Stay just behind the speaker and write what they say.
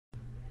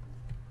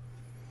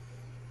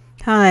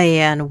Hi,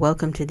 and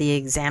welcome to the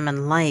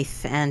Examine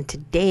Life. And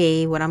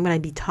today, what I'm going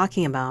to be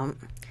talking about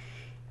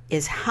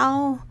is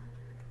how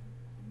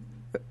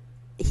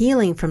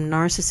healing from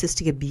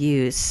narcissistic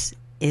abuse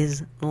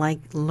is like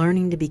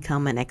learning to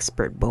become an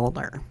expert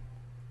bowler.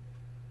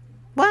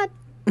 What?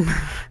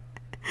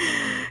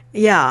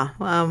 Yeah,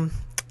 I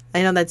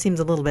know that seems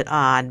a little bit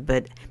odd,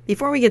 but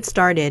before we get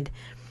started,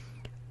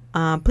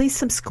 please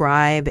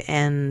subscribe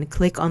and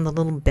click on the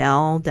little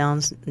bell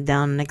down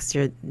next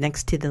to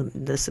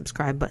the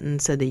subscribe button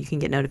so that you can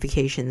get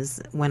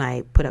notifications when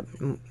I put up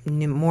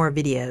more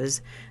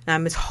videos. And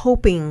I was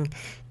hoping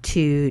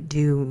to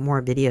do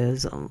more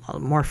videos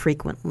more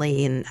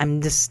frequently, and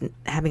I'm just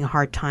having a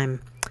hard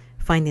time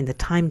finding the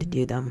time to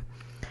do them.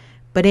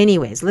 But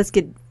anyways, let's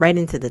get right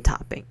into the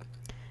topic.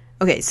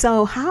 Okay,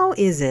 so how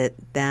is it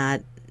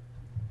that,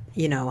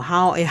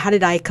 how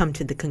did I come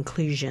to the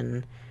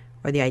conclusion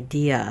or the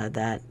idea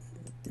that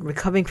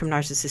recovering from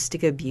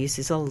narcissistic abuse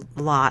is a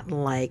lot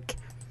like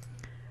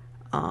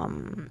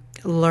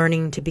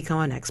learning to become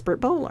an expert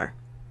bowler?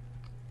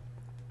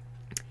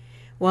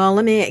 Well,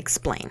 let me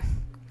explain.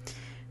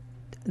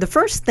 The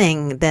first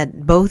thing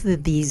that both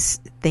of these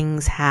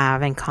things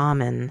have in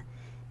common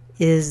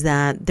is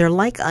that they're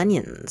like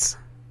onions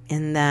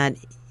in that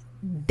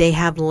they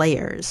have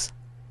layers.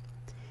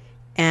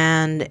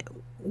 And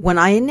when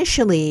I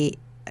initially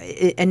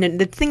and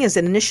the thing is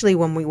that initially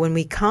when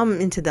we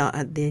come into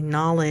the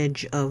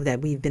knowledge of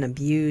that we've been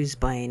abused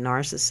by a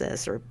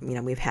narcissist, or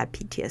we've had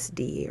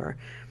PTSD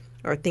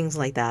or things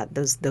like that,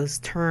 those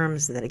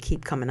terms that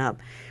keep coming up,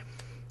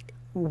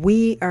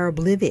 we are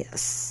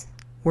oblivious.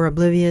 We're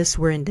oblivious.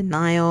 We're in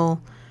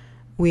denial.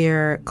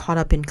 We're caught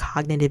up in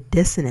cognitive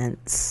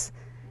dissonance.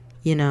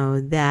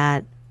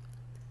 That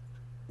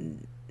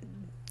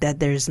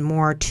there's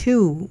more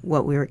to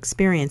what we're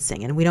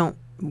experiencing, and we don't.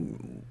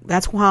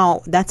 That's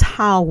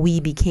how we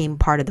became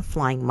part of the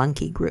flying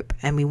monkey group,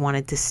 and we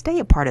wanted to stay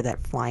a part of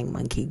that flying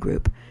monkey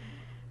group.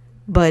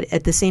 But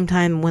at the same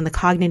time, when the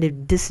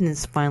cognitive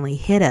dissonance finally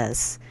hit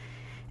us,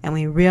 and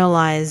we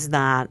realized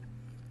that,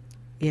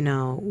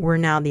 we're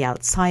now the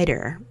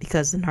outsider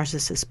because the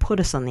narcissist put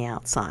us on the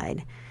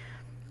outside,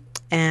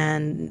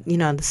 and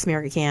the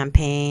smear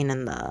campaign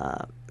and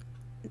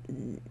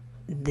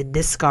the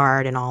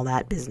discard and all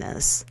that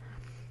business.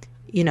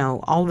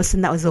 All of a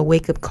sudden that was a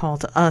wake-up call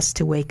to us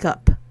to wake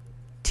up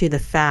to the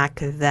fact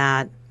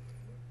that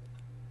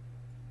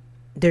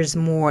there was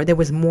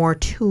more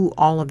to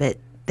all of it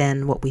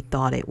than what we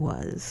thought it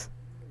was.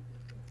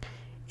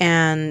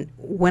 And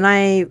when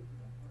I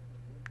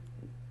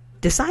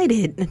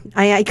decided,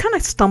 I kind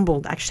of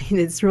stumbled,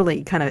 actually. It's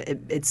really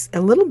it's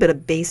a little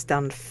bit based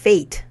on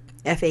fate,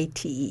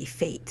 F-A-T-E,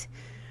 fate,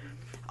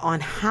 on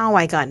how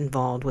I got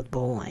involved with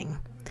bowling.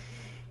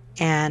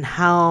 And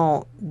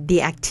how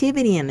the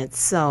activity in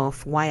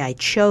itself, why I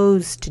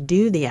chose to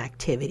do the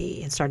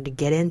activity and started to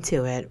get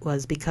into it,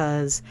 was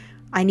because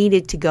I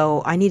needed to get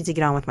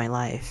on with my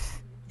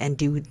life and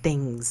do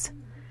things,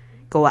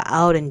 go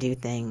out and do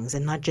things,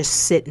 and not just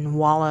sit and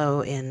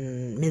wallow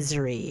in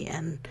misery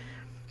and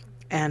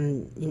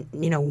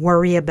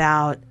worry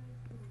about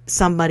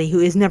somebody who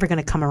is never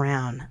going to come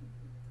around.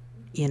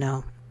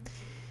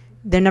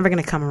 They're never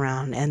going to come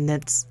around, and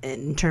that's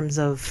in terms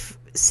of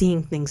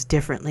seeing things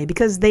differently,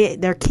 because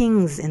they're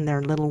kings in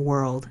their little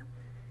world,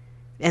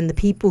 and the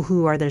people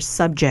who are their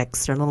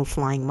subjects, their little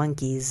flying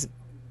monkeys,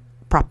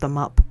 prop them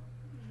up.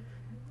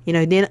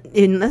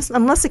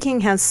 Unless a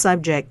king has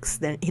subjects,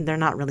 then they're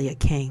not really a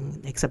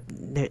king, except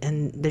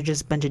they're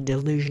just a bunch of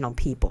delusional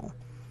people,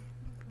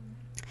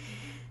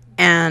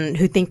 and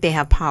who think they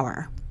have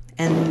power,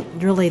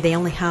 and really they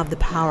only have the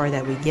power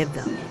that we give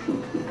them.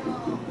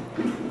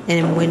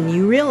 And when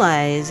you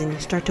realize and you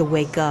start to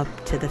wake up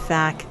to the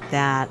fact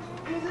that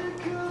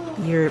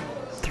you're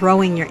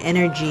throwing your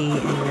energy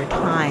and your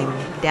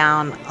time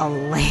down a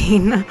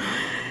lane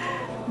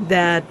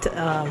that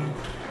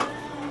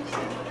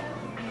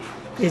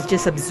is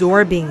just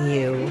absorbing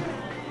you,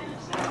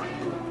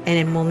 and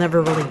it will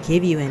never really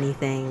give you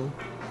anything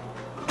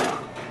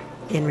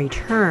in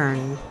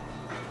return,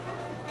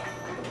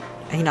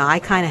 I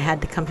kind of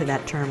had to come to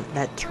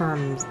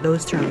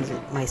those terms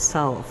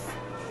myself.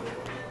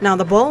 Now,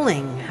 the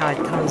bowling, how it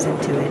comes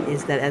into it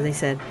is that, as I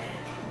said,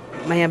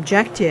 my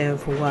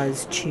objective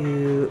was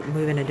to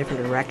move in a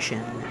different direction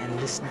and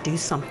just do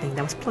something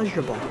that was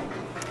pleasurable.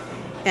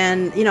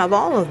 And, of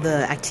all of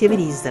the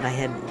activities that I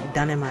had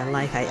done in my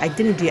life, I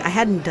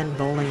hadn't done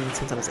bowling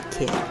since I was a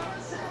kid.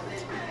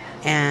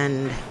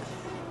 And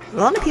a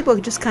lot of people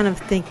just kind of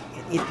think,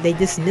 they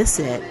dismiss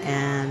it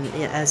and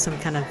as some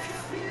kind of,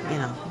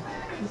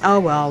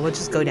 oh, well, we'll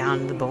just go down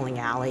to the bowling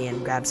alley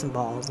and grab some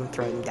balls and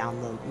throw them down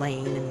the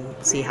lane and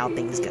see how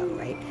things go,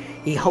 right?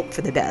 You hope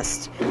for the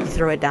best. You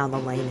throw it down the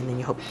lane and then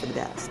you hope for the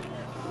best.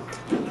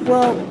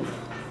 Well,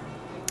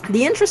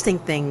 the interesting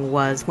thing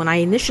was when I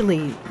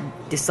initially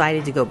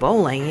decided to go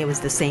bowling, it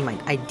was the same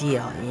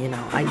idea.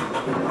 I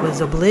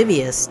was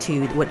oblivious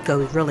to what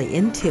goes really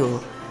into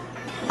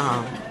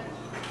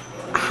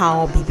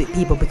how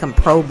people become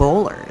pro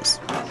bowlers.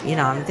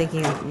 I'm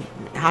thinking,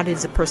 how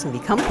does a person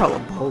become pro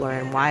bowler,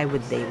 and why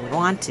would they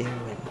want to?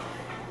 And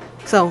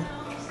so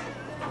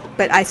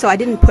I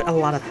didn't put a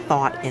lot of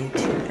thought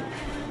into it,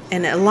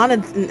 and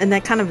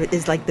that kind of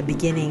is like the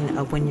beginning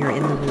of when you're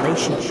in the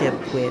relationship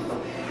with,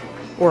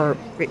 or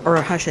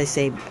how should I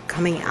say,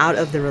 coming out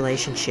of the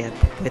relationship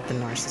with the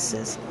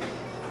narcissist,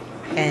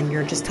 and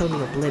you're just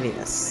totally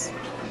oblivious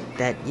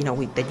that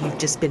that you've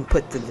just been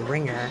put through the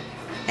ringer,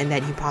 and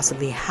that you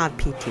possibly have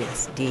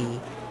PTSD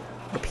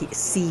or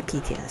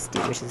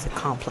CPTSD, which is a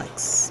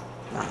complex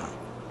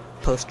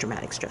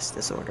post-traumatic stress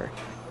disorder.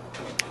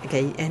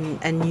 Okay,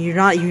 and you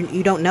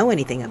don't know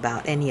anything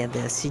about any of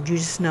this. You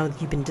just know that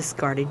you've been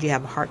discarded. You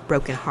have a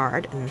broken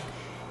heart,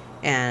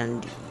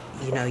 and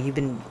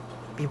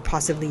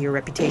possibly your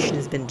reputation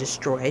has been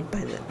destroyed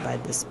by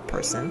this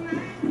person,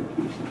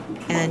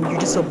 and you're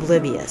just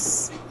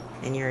oblivious,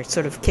 and you're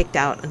sort of kicked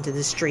out onto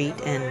the street,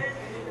 and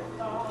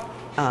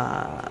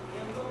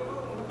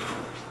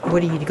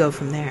where do you go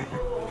from there,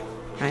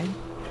 right?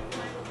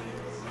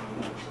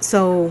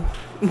 So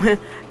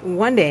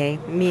one day,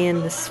 me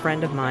and this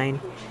friend of mine,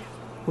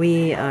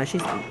 I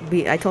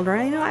told her,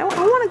 I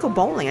want to go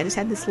bowling. I just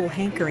had this little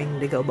hankering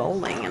to go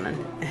bowling, and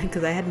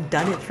because I hadn't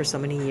done it for so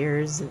many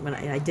years, and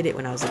I did it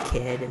when I was a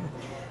kid, and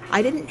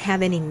I didn't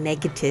have any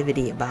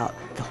negativity about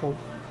the whole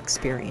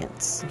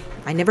experience.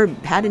 I never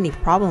had any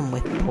problem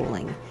with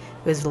bowling.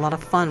 It was a lot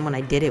of fun when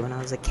I did it when I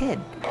was a kid.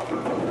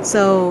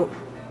 So,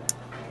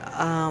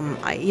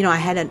 I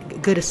had a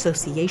good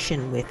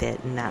association with it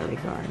in that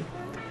regard.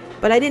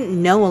 But I didn't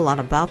know a lot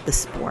about the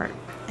sport,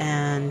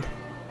 and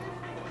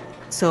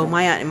so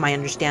my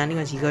understanding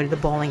was, you go to the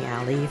bowling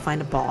alley, you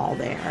find a ball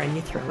there, and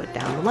you throw it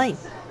down the lane,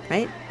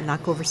 right?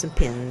 Knock over some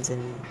pins,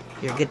 and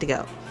you're good to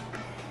go.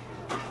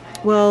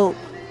 Well,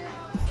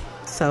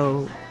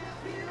 so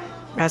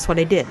that's what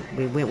I did.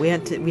 We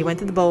went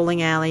to the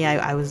bowling alley.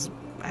 I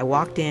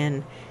walked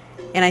in,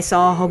 and I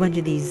saw a whole bunch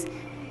of these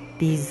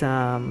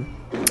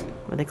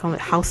what they call it,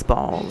 house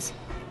balls,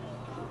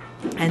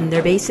 and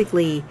they're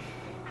basically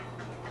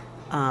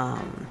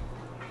I'm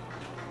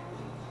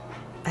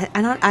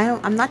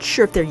not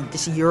sure if they're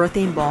just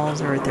urethane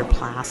balls or if they're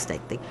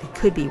plastic. They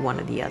could be one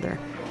or the other.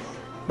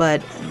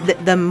 But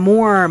the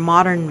more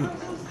modern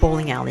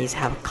bowling alleys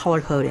have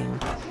color coding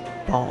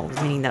balls,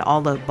 meaning that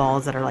all the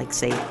balls that are like,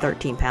 say,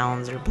 13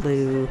 pounds are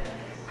blue,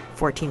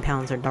 14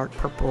 pounds are dark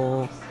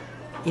purple,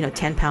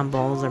 10-pound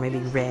balls are maybe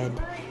red,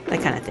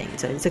 that kind of thing.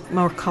 So it's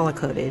more color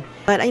coded.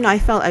 But I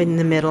felt in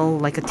the middle,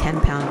 like a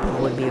 10-pound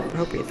ball would be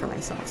appropriate for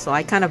myself. So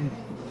I kind of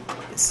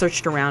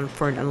searched around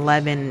for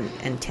 11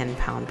 and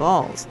 10-pound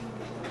balls.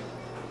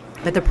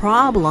 But the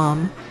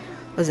problem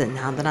was that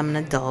now that I'm an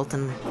adult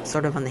and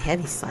sort of on the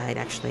heavy side,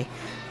 actually,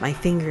 my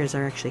fingers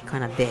are actually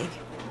kind of big.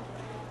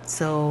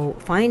 So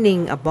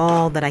finding a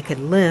ball that I could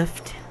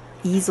lift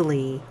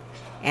easily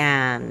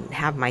and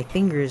have my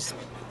fingers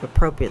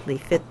appropriately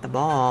fit the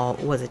ball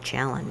was a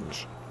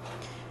challenge.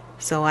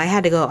 So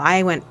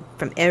I went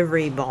from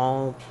every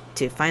ball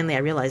to finally I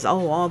realized,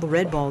 all the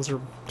red balls are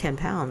 10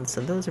 pounds.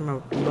 So those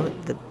are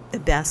the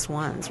best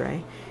ones,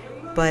 right?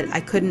 But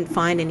I couldn't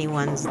find any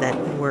ones that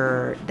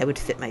would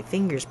fit my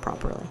fingers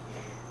properly.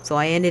 So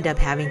I ended up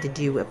having to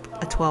do a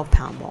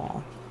 12-pound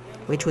ball,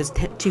 which was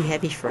too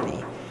heavy for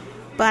me.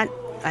 But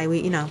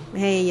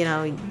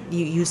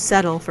you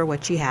settle for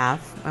what you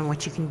have and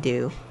what you can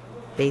do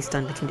based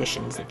on the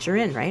conditions that you're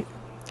in, right?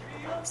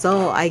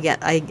 So I get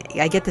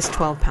this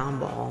 12-pound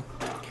ball,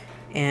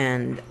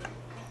 and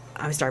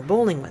I start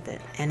bowling with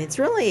it, and it's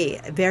really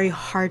very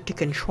hard to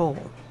control.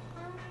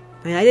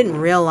 I mean, I didn't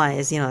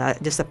realize,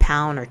 that just a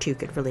pound or two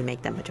could really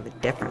make that much of a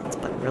difference,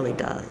 but it really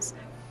does.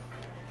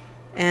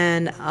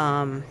 And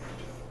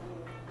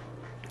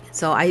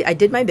so I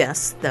did my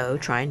best, though,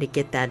 trying to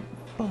get that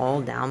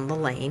ball down the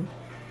lane,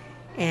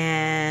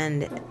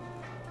 and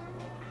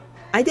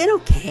I did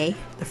okay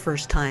the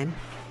first time.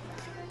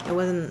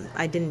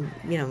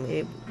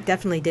 It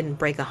definitely didn't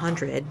break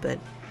 100, but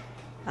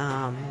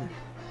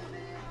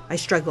I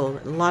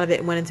struggled. A lot of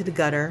it went into the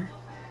gutter,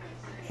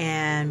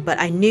 but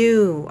I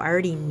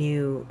already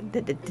knew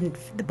that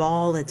the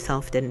ball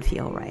itself didn't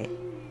feel right,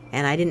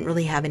 and I didn't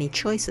really have any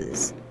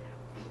choices.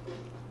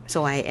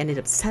 So I ended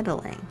up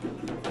settling.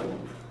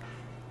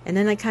 And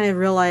then I kind of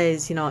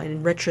realized,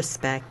 in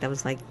retrospect, I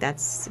was like,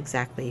 that's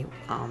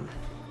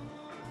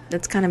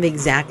kind of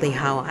exactly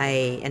how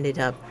I ended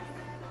up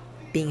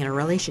being in a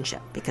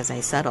relationship, because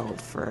I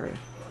settled for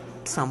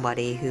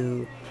somebody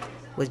who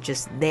was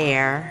just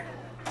there,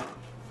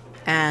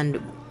 and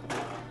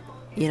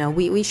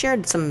we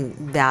shared some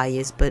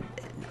values, but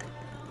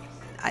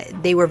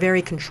they were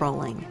very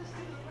controlling,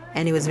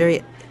 and it was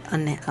very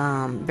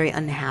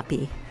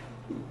unhappy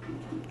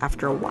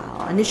after a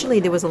while. Initially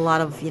there was a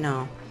lot of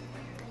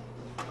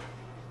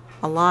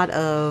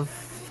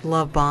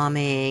love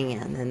bombing,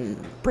 and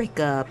then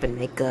break up and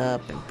make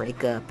up and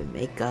break up and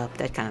make up,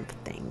 that kind of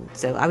thing.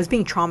 So I was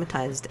being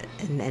traumatized,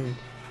 and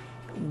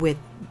with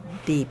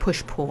the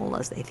push-pull,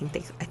 as I think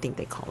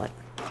they call it.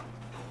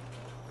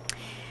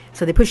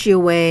 So they push you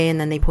away,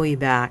 and then they pull you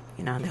back,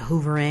 the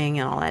hoovering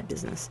and all that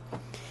business.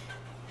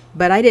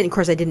 But I didn't, of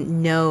course, I didn't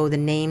know the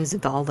names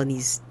of all of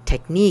these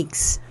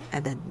techniques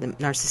that the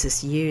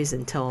narcissists use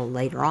until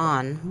later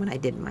on when I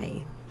did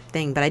my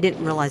thing. But I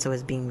didn't realize I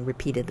was being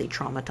repeatedly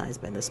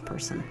traumatized by this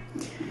person.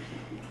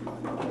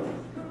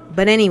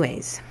 But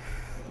anyways,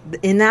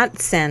 in that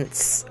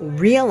sense,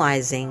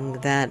 realizing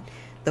that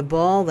the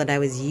ball that I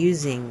was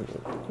using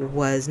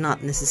was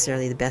not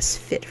necessarily the best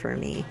fit for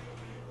me,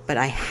 but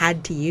I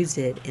had to use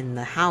it in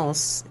the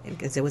house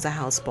because it was a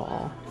house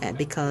ball, and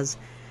because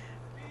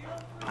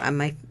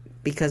my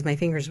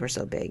fingers were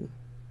so big.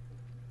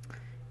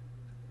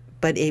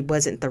 But it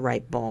wasn't the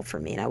right ball for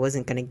me, and I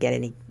wasn't going to get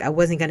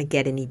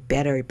any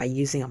better by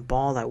using a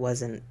ball that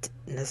wasn't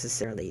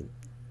necessarily,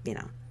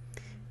 that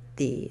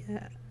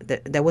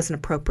wasn't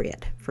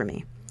appropriate for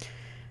me.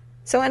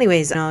 So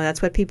anyways,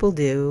 that's what people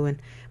do.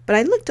 But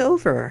I looked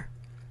over.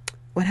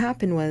 What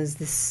happened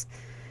was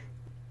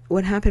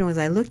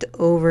I looked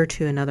over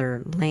to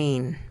another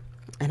lane,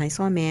 and I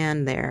saw a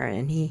man there,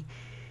 and he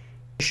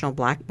traditional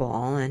black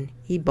ball, and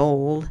he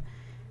bowled,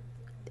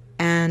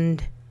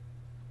 and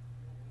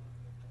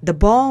the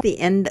ball at the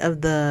end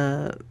of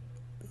the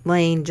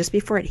lane, just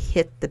before it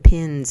hit the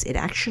pins, it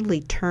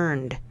actually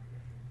turned.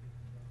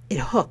 It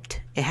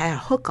hooked. It had a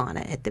hook on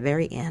it at the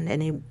very end,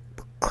 and it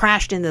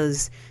crashed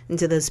into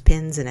those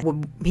pins,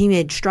 and he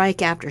made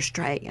strike after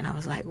strike, and I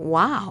was like,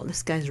 wow,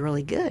 this guy's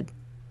really good.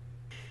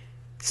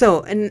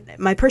 So, and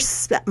my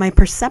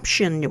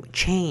perception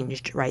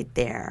changed right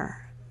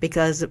there,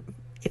 because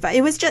if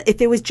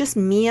it was just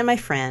me and my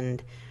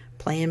friend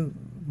playing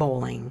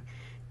bowling,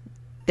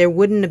 there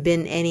wouldn't have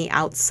been any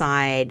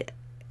outside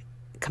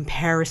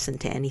comparison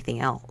to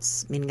anything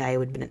else. Meaning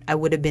I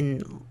would have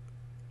been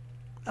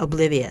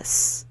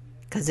oblivious,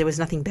 because there was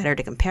nothing better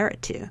to compare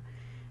it to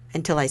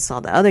until I saw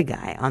the other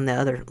guy on the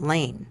other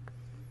lane.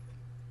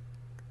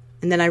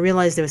 And then I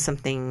realized there was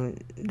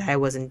something that I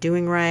wasn't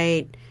doing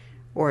right,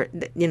 or,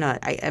 in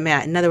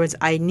other words,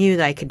 I knew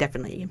that I could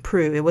definitely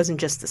improve. It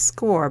wasn't just the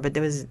score, but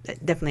there was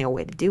definitely a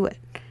way to do it.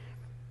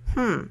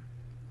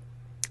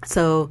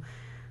 So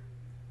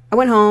I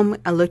went home,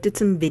 I looked at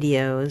some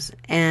videos,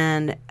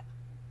 and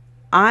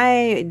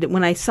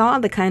when I saw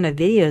the kind of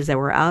videos that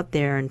were out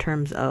there in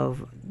terms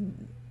of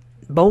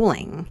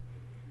bowling,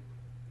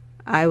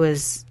 I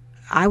was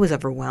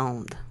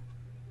overwhelmed.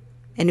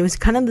 And it was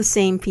kind of the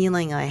same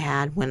feeling I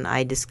had when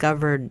I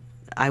discovered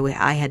I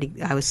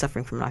was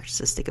suffering from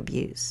narcissistic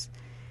abuse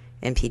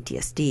and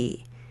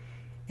PTSD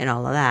and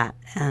all of that.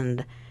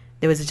 And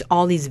there was just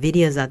all these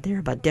videos out there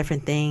about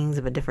different things,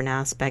 about different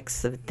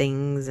aspects of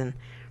things, and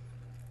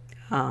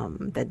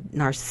that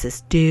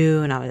narcissists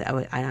do. And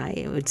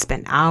I would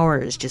spend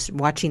hours just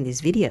watching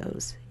these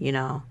videos,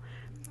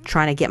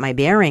 trying to get my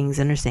bearings,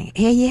 and understanding,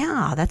 hey,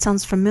 yeah, that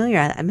sounds familiar.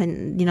 I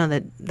mean,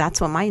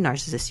 that's what my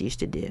narcissist used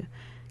to do,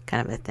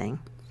 kind of a thing.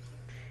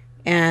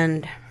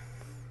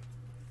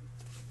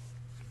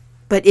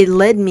 But it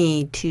led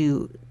me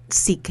to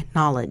seek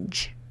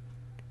knowledge.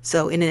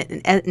 So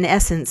in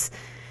essence,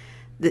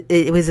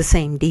 it was the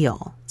same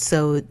deal.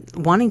 So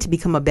wanting to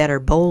become a better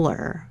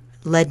bowler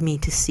led me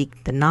to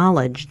seek the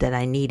knowledge that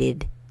I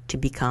needed to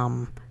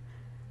become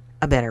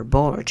a better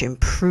bowler, to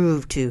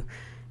improve, to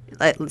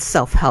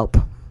self-help,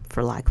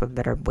 for lack of a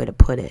better way to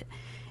put it.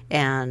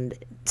 And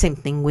same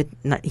thing with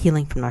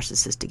healing from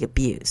narcissistic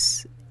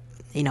abuse.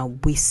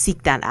 We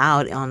seek that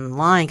out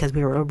online because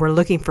we're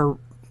looking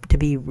to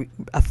be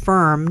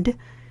affirmed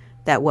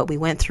that what we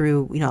went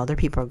through, other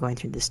people are going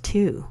through this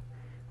too.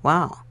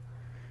 Wow.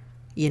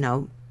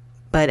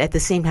 But at the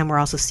same time, we're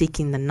also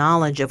seeking the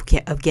knowledge of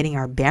getting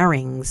our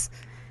bearings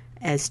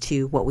as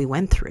to what we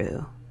went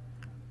through.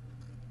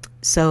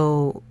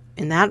 So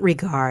in that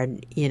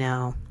regard,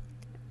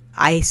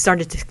 I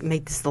started to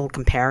make this little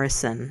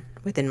comparison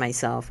within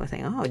myself. I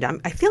think,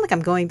 I feel like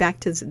I'm going back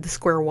to the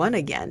square one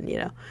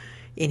again,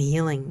 in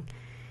healing.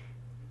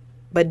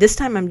 But this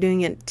time I'm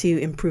doing it to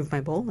improve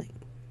my bowling.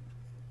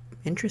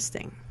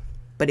 Interesting.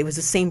 But it was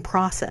the same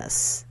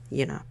process,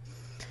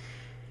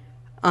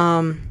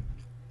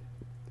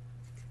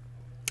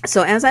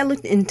 So as I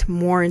looked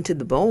more into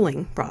the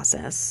bowling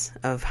process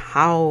of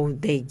how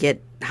they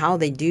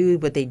do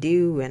what they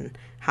do, and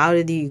how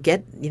do you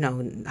get,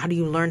 how do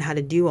you learn how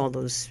to do all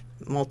those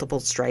multiple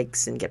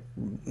strikes and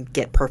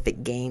get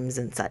perfect games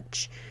and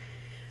such.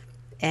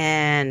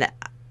 And,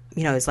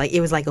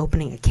 it was like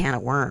opening a can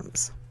of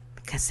worms.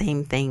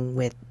 Same thing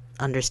with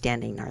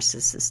understanding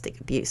narcissistic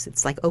abuse.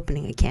 It's like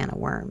opening a can of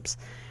worms.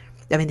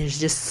 I mean, there's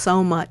just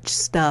so much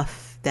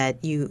stuff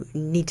that you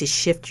need to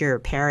shift your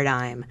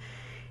paradigm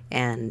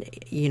and,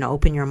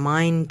 open your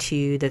mind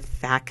to the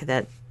fact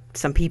that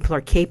some people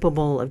are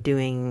capable of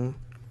doing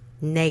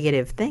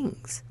negative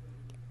things.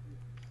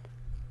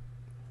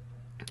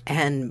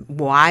 And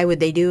why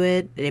would they do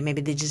it?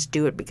 Maybe they just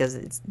do it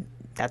because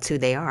that's who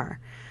they are.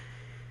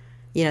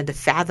 To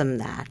fathom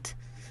that.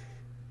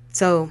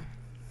 So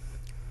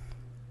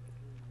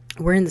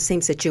we're in the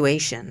same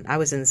situation. I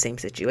was in the same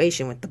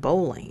situation with the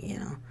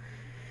bowling,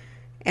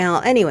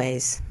 And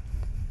anyways,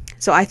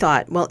 so I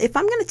thought, well, if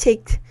I'm going to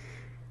take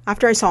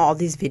after I saw all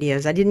these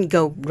videos, I didn't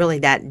go really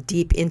that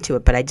deep into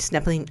it, but I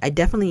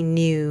definitely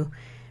knew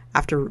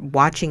after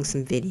watching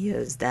some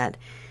videos that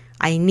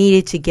I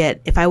needed to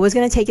get, if I was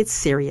going to take it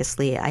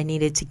seriously, I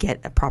needed to get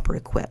a proper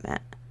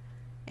equipment.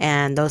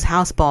 And those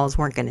house balls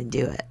weren't going to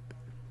do it.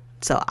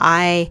 So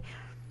I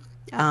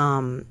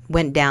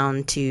went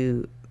down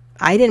to,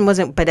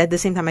 but at the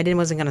same time,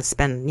 wasn't going to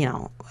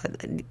spend,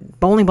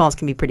 bowling balls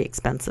can be pretty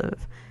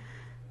expensive.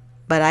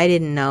 But I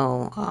didn't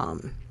know, how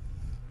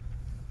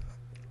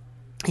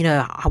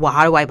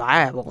do I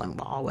buy a bowling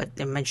ball?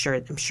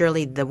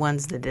 Surely the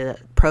ones that the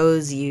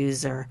pros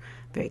use are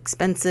very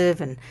expensive,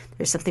 and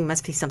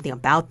must be something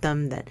about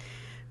them that,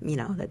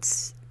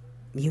 that's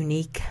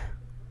unique,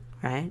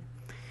 right?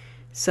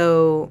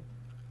 So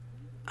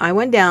I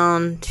went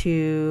down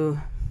to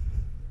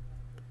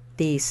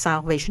the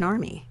Salvation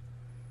Army,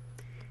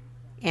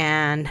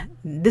 and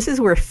this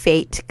is where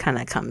fate kind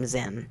of comes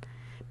in,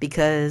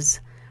 because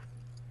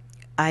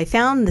I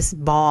found this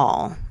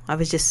ball. I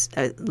was just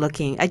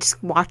looking. I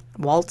just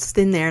waltzed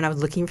in there, and I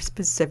was looking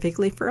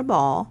specifically for a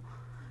ball,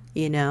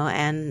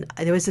 and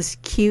there was this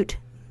cute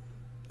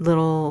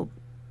little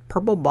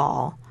purple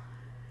ball,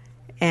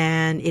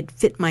 and it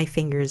fit my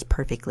fingers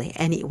perfectly,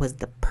 and it was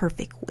the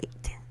perfect weight.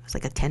 It was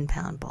like a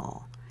 10-pound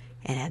ball,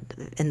 and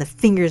the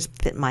fingers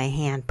fit my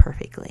hand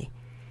perfectly,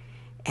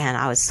 and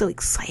I was so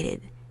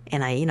excited.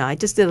 And I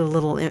just did a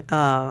little.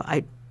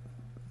 I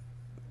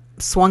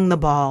swung the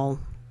ball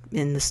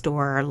in the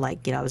store,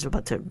 I was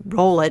about to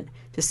roll it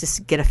just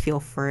to get a feel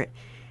for it.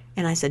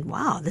 And I said,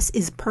 wow, this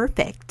is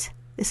perfect.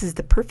 This is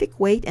the perfect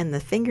weight, and the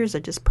fingers are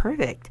just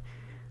perfect.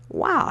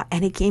 Wow.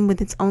 And it came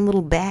with its own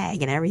little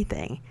bag and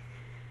everything.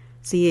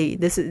 See,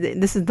 this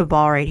is the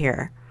ball right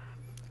here.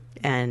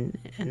 And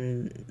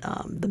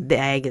the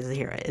bag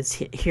is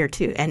here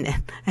too.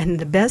 And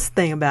the best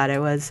thing about it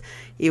was,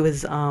 they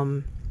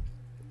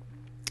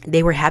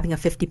were having a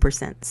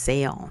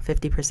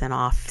 50%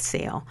 off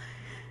sale.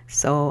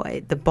 So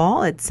the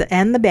ball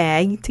and the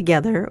bag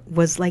together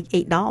was like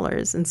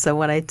 $8. And so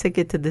when I took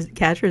it to the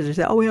cashier, they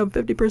said, "Oh, we have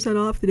 50%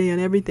 off today on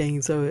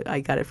everything." So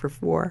I got it for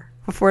 $4.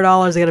 For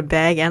 $4, I got a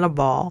bag and a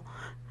ball.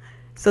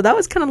 So that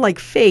was kind of like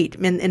fate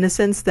in the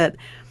sense that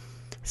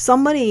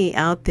somebody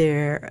out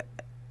there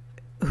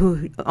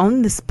who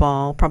owned this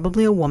ball,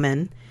 probably a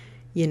woman,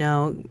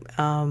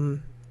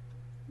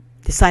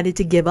 decided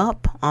to give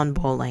up on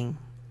bowling.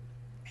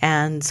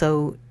 And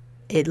so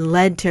it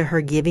led to her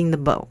giving the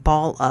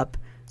ball up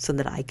so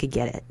that I could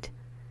get it.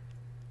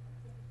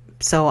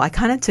 So I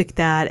kind of took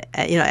that,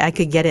 I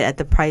could get it at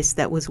the price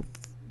that was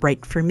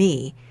right for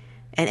me.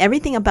 And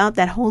everything about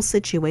that whole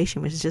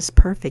situation was just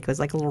perfect. It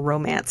was like a little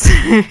romance.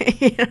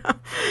 It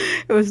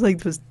was like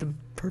the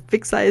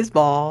perfect size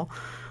ball,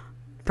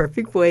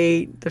 perfect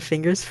weight, the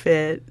fingers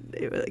fit.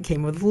 It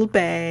came with a little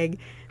bag,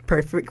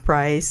 perfect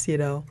price,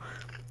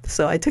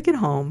 So I took it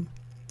home,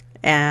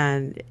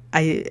 and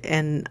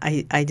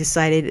I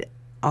decided.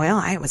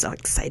 Well, I was all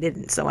excited,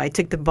 and so I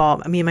took the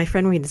ball. Me and my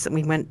friend, we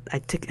went. I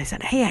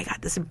said, "Hey, I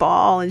got this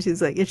ball," and she was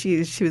like, she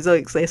was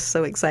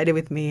so excited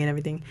with me and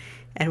everything.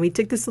 And we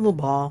took this little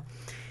ball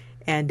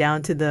and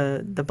down to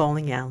the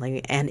bowling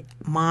alley, and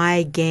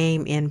my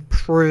game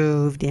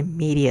improved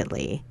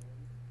immediately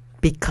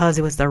because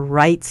it was the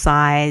right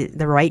size,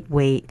 the right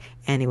weight,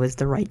 and it was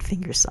the right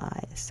finger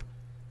size.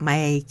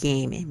 My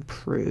game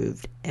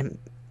improved, and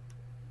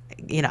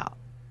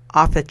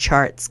off the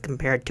charts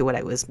compared to what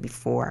I was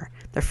before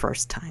the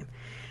first time.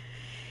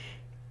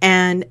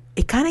 And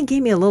it kind of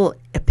gave me a little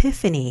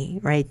epiphany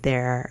right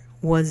there,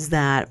 was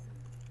that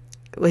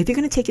if you're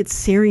going to take it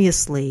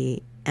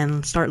seriously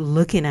and start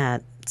looking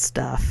at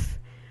stuff,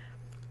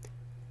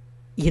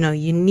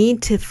 you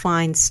need to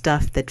find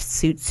stuff that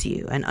suits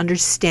you and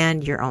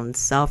understand your own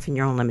self and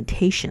your own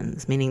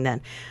limitations, meaning that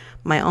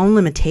my own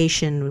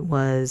limitation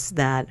was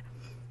that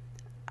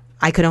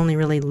I could only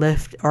really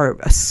lift or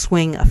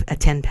swing a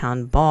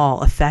 10-pound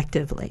ball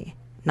effectively.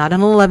 Not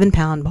an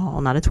 11-pound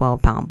ball, not a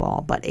 12-pound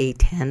ball, but a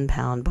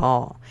 10-pound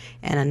ball.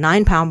 And a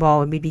 9-pound ball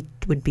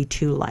would be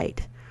too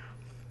light.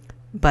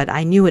 But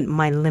I knew what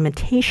my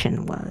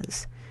limitation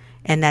was.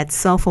 And that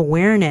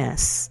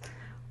self-awareness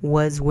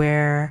is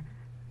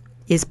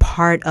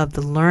part of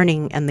the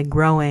learning and the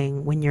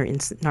growing when you're in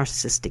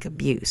narcissistic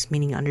abuse,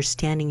 meaning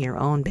understanding your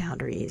own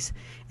boundaries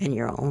and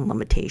your own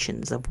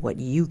limitations of what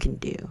you can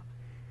do.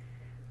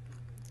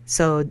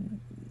 So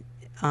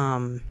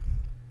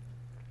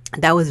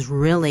that was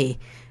really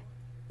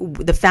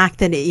the fact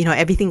that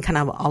everything kind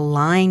of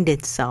aligned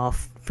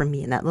itself for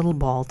me in that little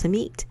ball to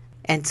meet,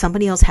 and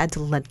somebody else had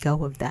to let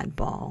go of that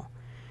ball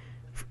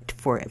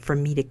for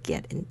me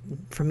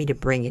to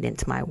bring it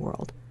into my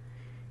world.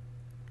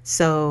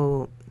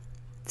 So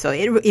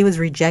it was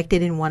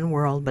rejected in one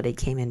world, but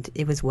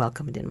it was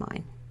welcomed in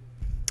mine.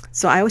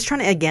 So I was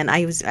trying to, again,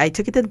 I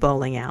took it to the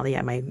bowling alley.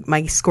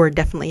 My score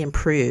definitely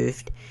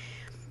improved.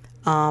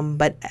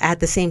 But at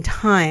the same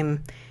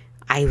time,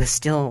 I was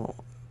still,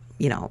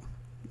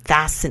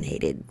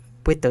 fascinated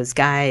with those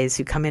guys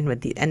who come in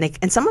with the,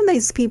 and some of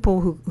these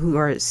people who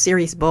are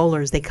serious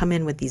bowlers, they come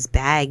in with these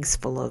bags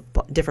full of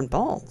different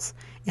balls.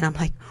 And I'm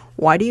like,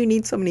 why do you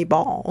need so many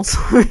balls?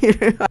 I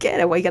get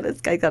it. Why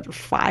this guy got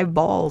 5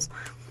 balls?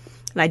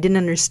 And I didn't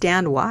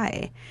understand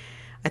why.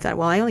 I thought,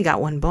 well, I only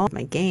got 1 ball in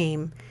my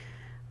game.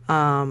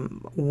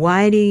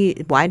 Why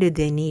did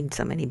they need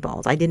so many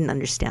balls? I didn't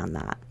understand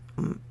that.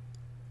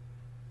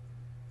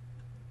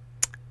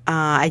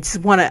 I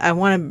want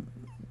to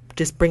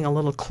just bring a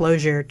little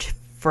closure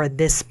for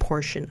this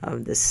portion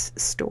of this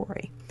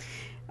story.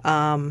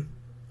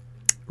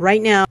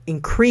 Right now,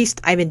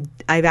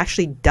 I've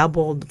actually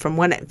doubled from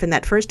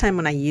that first time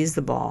when I used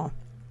the ball.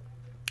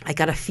 I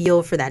got a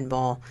feel for that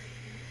ball,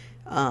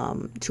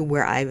 to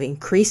where I've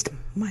increased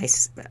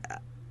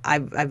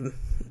I've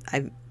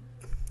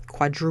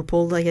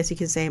quadrupled, I guess you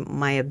could say,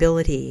 my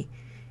ability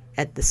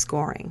at the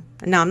scoring.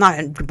 Now, I'm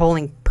not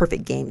bowling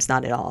perfect games,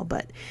 not at all,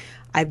 but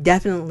I've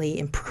definitely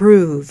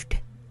improved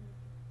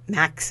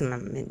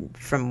maximum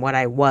from what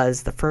I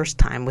was the first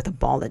time with a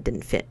ball that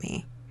didn't fit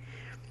me.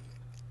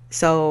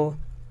 So,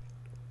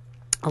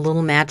 a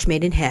little match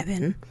made in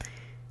heaven.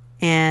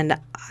 And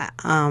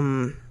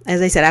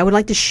as I said, I would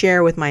like to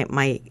share with my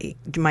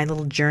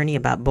little journey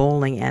about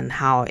bowling and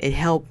how it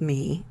helped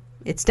me.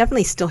 It's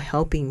definitely still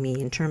helping me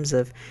in terms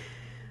of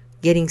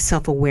getting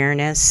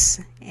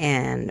self-awareness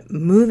and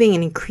moving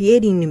and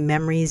creating new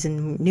memories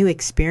and new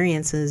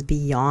experiences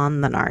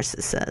beyond the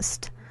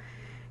narcissist.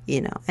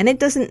 And it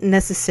doesn't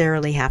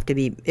necessarily have to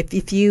be,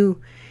 if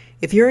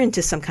you're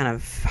into some kind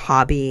of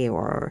hobby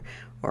or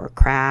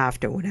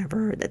craft or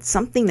whatever, that's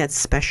something that's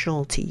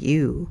special to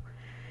you,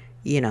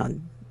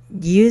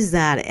 use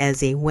that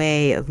as a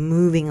way of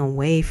moving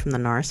away from the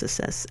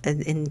narcissist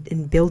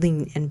and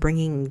building and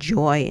bringing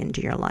joy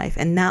into your life.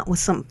 And that was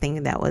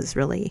something that was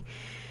really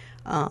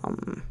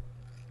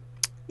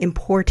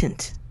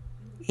important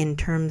in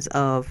terms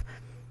of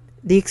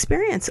the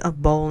experience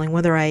of bowling,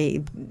 whether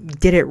I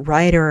did it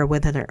right or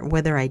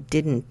whether I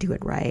didn't do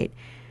it right.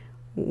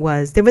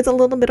 There was a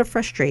little bit of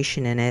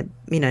frustration in it,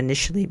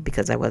 initially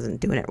because I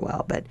wasn't doing it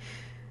well. But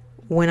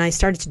when I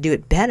started to do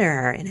it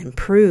better and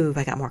improve,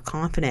 I got more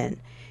confident,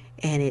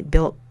 and it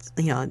built,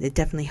 it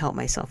definitely helped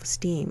my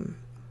self-esteem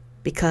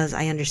because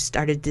I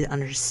started to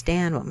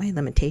understand what my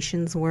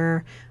limitations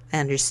were. I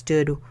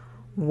understood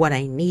what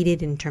I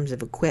needed in terms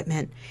of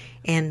equipment,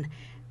 and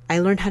I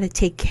learned how to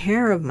take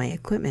care of my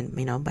equipment,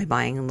 by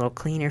buying a little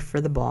cleaner for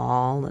the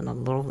ball and a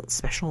little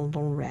special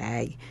little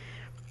rag.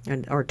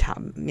 Or a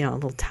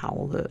little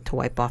towel to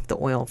wipe off the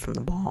oil from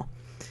the ball.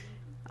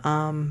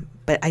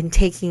 But I'm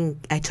taking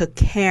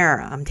care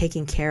of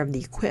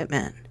the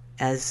equipment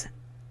as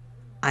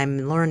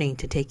I'm learning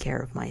to take care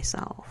of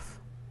myself.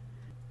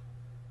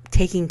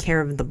 Taking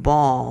care of the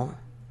ball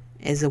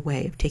is a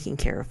way of taking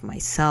care of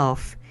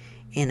myself,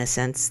 in a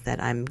sense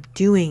that I'm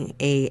doing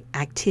a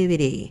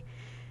activity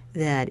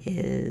that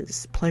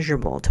is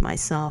pleasurable to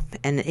myself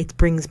and it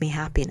brings me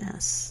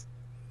happiness.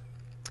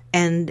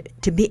 And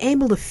to be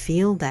able to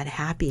feel that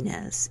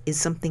happiness is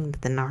something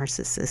that the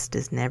narcissist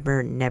is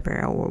never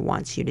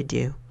wants you to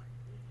do.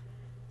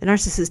 The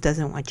narcissist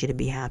doesn't want you to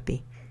be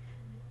happy.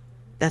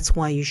 That's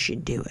why you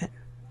should do it.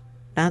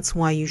 That's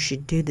why you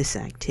should do this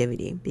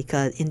activity,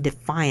 because in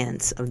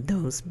defiance of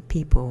those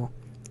people,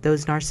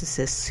 those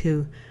narcissists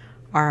who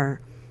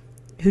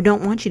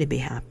don't want you to be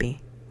happy,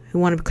 who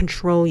want to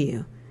control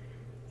you,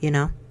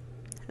 let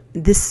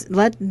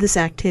this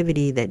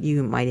activity that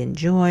you might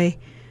enjoy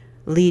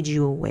lead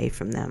you away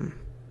from them,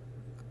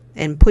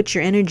 and put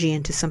your energy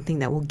into something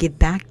that will give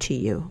back to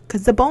you.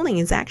 Because the bowling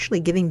is actually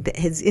giving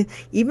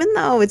even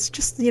though it's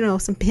just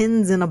some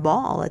pins in a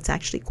ball, it's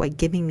actually quite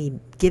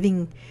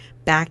giving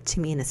back to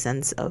me in a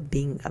sense of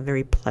being a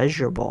very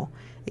pleasurable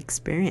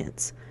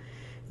experience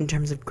in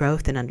terms of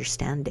growth and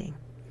understanding.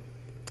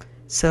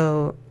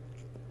 So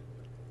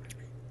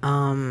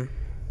I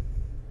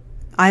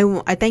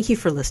thank you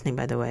for listening,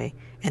 by the way,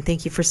 and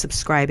thank you for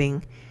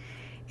subscribing.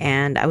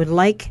 And I would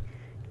like,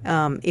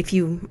 if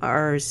you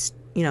are,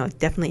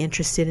 definitely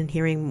interested in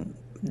hearing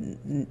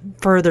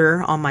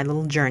further on my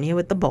little journey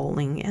with the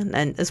bowling,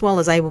 and as well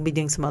as I will be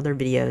doing some other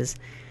videos,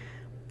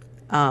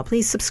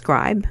 please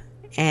subscribe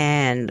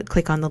and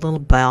click on the little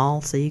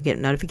bell so you get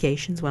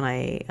notifications when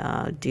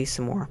I do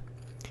some more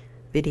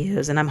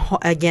videos. And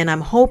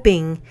I'm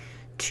hoping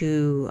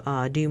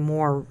to do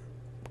more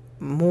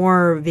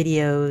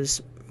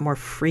videos more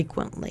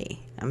frequently.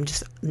 I'm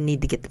just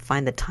need to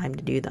find the time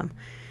to do them.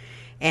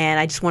 And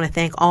I just want to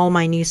thank all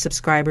my new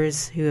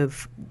subscribers who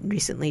have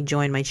recently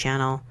joined my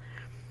channel.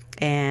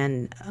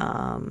 And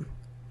I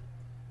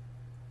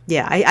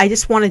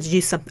just wanted to do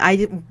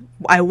something.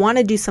 I want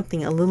to do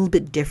something a little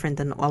bit different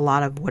than a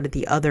lot of what are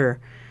the other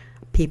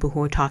people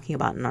who are talking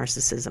about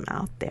narcissism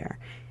out there.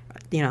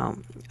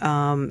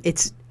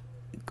 It's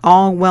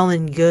all well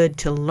and good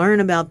to learn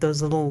about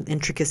those little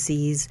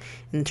intricacies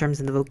in terms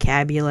of the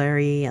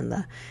vocabulary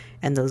and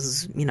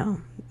those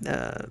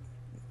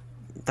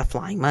the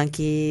flying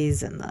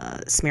monkeys and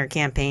the smear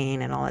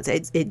campaign and all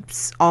that.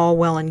 It's all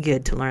well and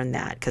good to learn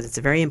that, because it's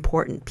very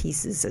important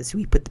pieces as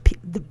we put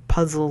the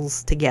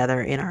puzzles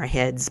together in our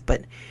heads.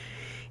 But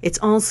it's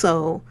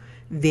also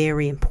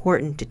very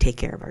important to take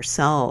care of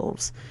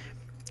ourselves,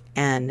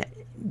 and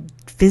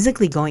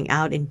physically going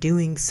out and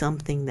doing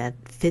something that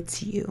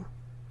fits you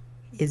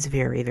is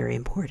very, very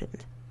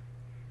important.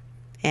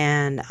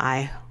 And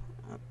I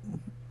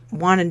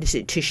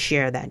wanted to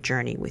share that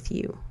journey with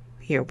you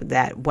here,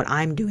 that what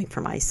I'm doing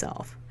for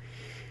myself.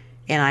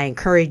 And I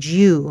encourage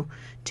you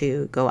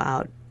to go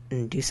out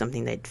and do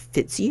something that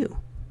fits you.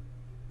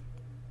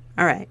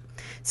 All right.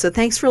 So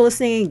thanks for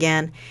listening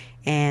again.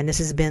 And this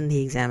has been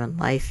The Examined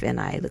Life, and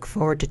I look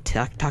forward to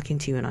talking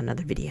to you in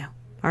another video.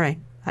 All right.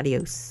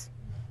 Adios.